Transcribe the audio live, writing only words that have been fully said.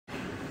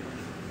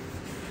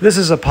This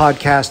is a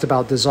podcast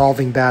about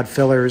dissolving bad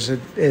fillers.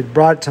 It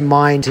brought to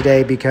mind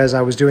today because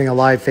I was doing a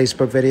live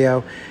Facebook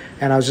video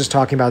and I was just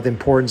talking about the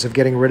importance of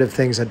getting rid of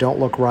things that don't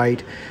look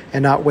right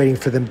and not waiting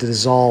for them to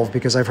dissolve,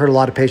 because I've heard a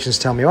lot of patients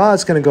tell me, oh,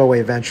 it's going to go away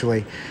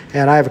eventually.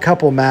 And I have a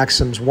couple of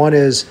maxims. One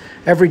is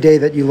every day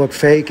that you look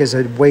fake is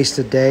a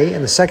wasted day.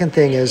 And the second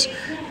thing is,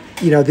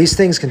 these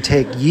things can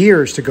take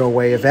years to go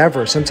away, if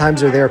ever.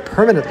 Sometimes they're there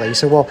permanently.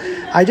 So, well,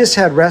 I just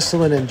had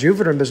Restylane and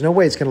Juvederm. There's no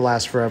way it's going to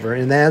last forever.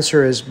 And the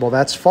answer is, well,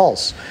 that's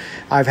false.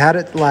 I've had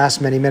it last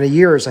many, many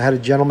years. I had a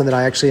gentleman that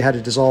I actually had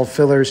to dissolve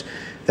fillers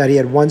that he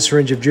had one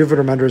syringe of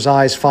Juvederm under his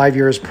eyes 5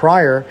 years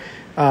prior,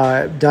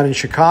 done in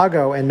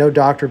Chicago, and no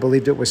doctor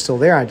believed it was still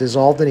there. I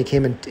dissolved it, and he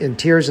came in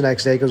tears the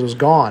next day because it was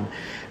gone.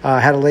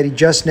 I had a lady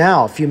just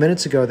now, a few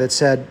minutes ago, that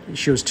said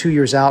she was 2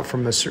 years out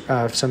from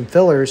some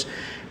fillers,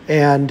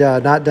 and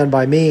not done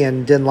by me,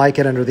 and didn't like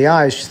it under the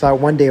eyes. She thought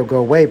one day it'll go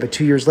away, but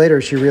 2 years later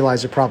she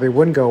realized it probably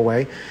wouldn't go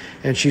away.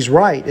 And she's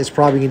right. It's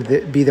probably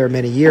going to be there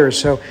many years.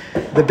 So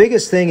the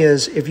biggest thing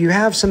is, if you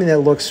have something that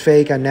looks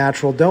fake,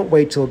 unnatural, don't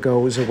wait till it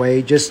goes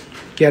away. Just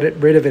get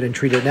rid of it and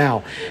treat it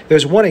now.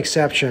 There's one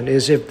exception,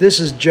 is if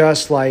this is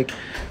just like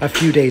a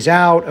few days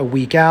out, a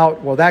week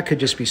out, well, that could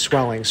just be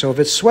swelling. So if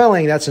it's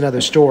swelling, that's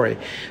another story.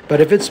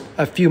 But if it's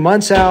a few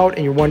months out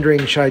and you're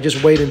wondering, should I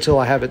just wait until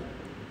I have it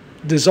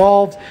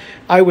dissolved,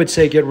 I would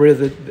say get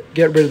rid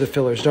of the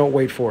fillers. Don't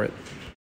wait for it.